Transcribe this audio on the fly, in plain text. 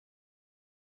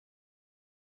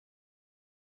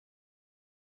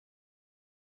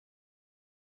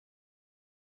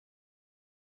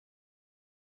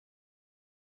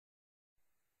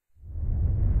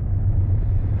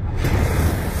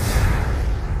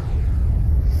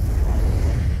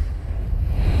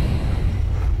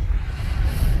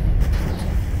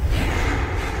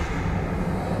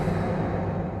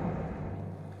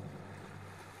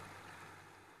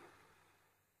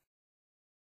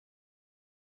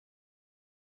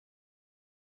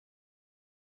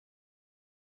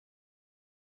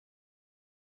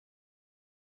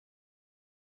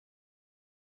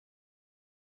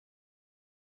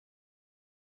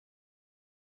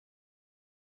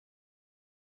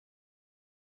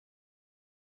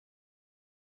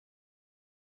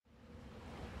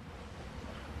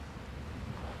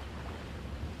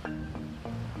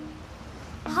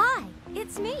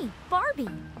It's me, Barbie.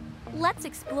 Let's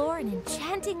explore an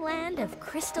enchanting land of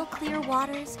crystal clear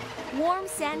waters, warm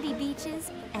sandy beaches,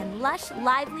 and lush,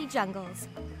 lively jungles.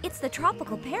 It's the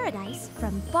tropical paradise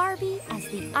from Barbie as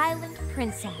the Island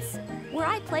Princess, where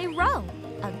I play Ro,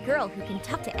 a girl who can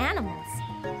talk to animals.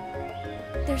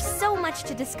 There's so much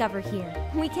to discover here.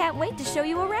 We can't wait to show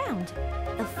you around.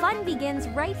 The fun begins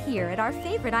right here at our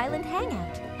favorite island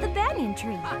hangout, the banyan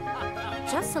tree.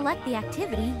 Just select the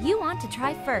activity you want to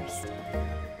try first.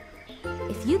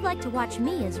 If you'd like to watch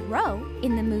me as Ro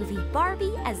in the movie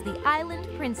Barbie as the Island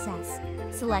Princess,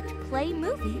 select Play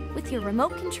Movie with your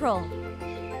remote control.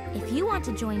 If you want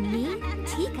to join me,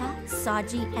 Tika,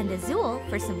 Saji, and Azul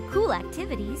for some cool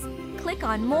activities, click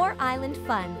on More Island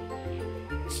Fun.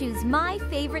 Choose My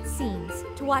Favorite Scenes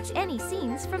to watch any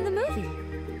scenes from the movie.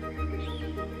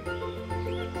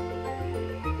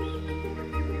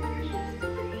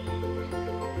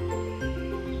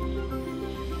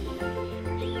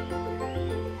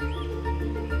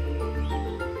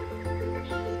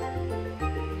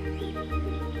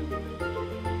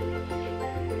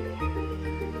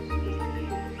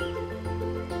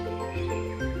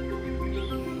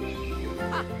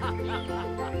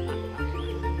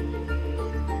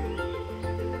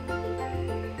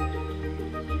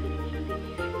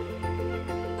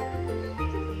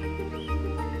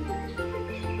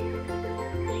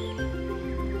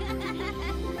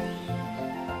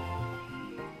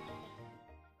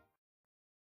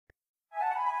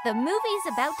 The movie's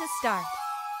about to start.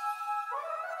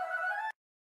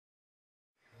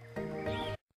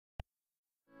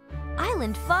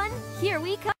 Island fun, here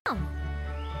we come.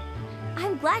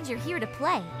 I'm glad you're here to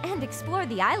play and explore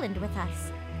the island with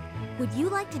us. Would you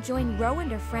like to join Ro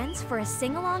and her friends for a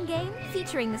sing-along game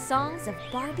featuring the songs of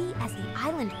Barbie as the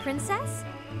Island Princess?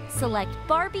 Select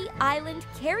Barbie Island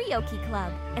Karaoke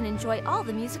Club and enjoy all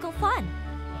the musical fun.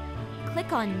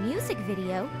 Click on Music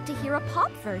Video to hear a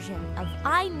pop version of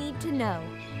I Need to Know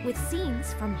with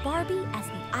scenes from Barbie as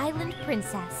the Island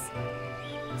Princess.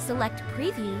 Select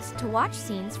Previews to watch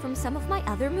scenes from some of my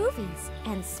other movies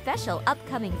and special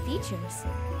upcoming features.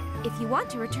 If you want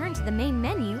to return to the main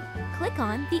menu, click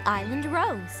on the Island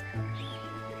Rose.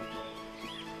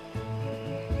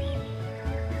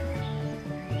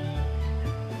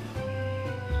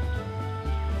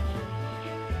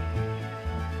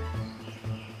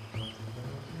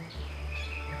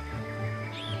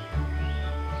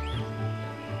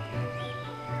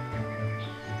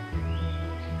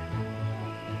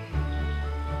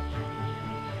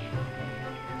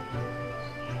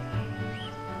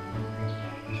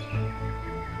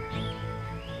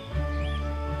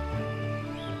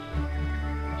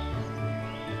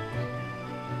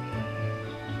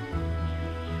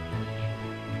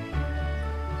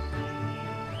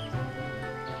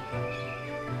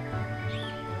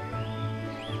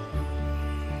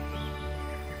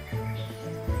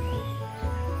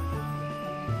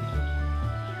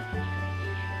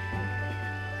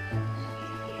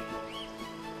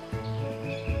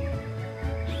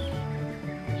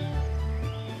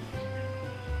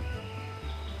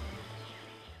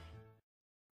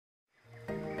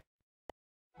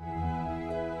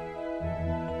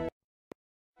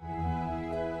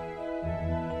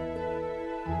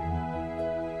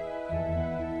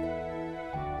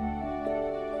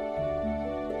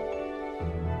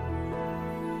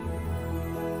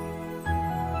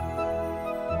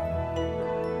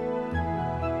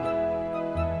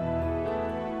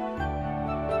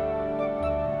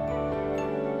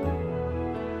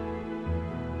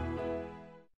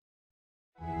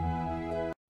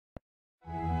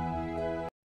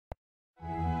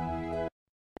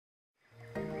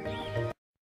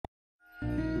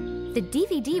 The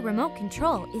DVD remote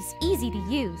control is easy to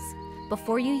use.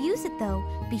 Before you use it though,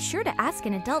 be sure to ask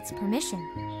an adult's permission.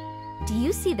 Do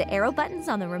you see the arrow buttons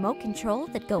on the remote control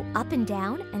that go up and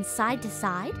down and side to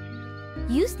side?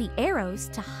 Use the arrows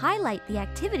to highlight the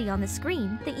activity on the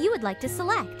screen that you would like to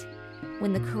select.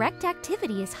 When the correct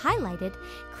activity is highlighted,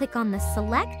 click on the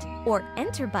Select or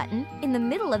Enter button in the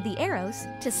middle of the arrows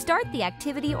to start the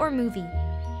activity or movie.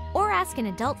 Or ask an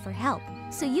adult for help,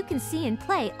 so you can see and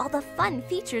play all the fun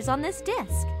features on this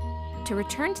disc. To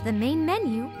return to the main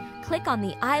menu, click on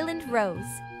the Island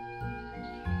Rose.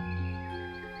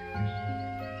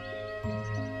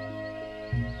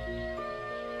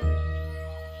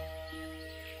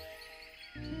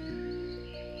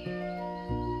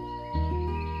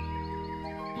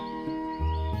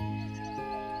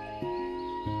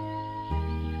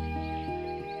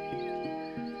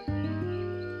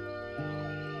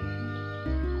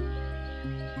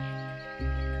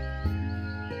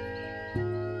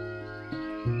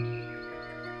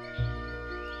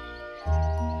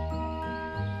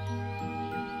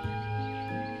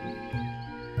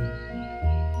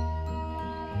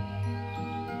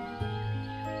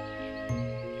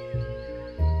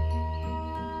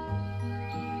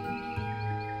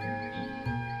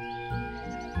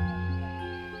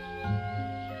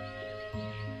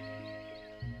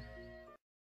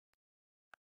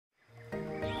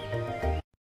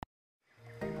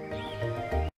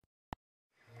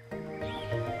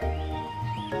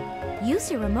 Use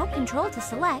your remote control to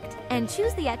select and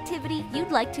choose the activity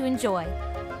you'd like to enjoy.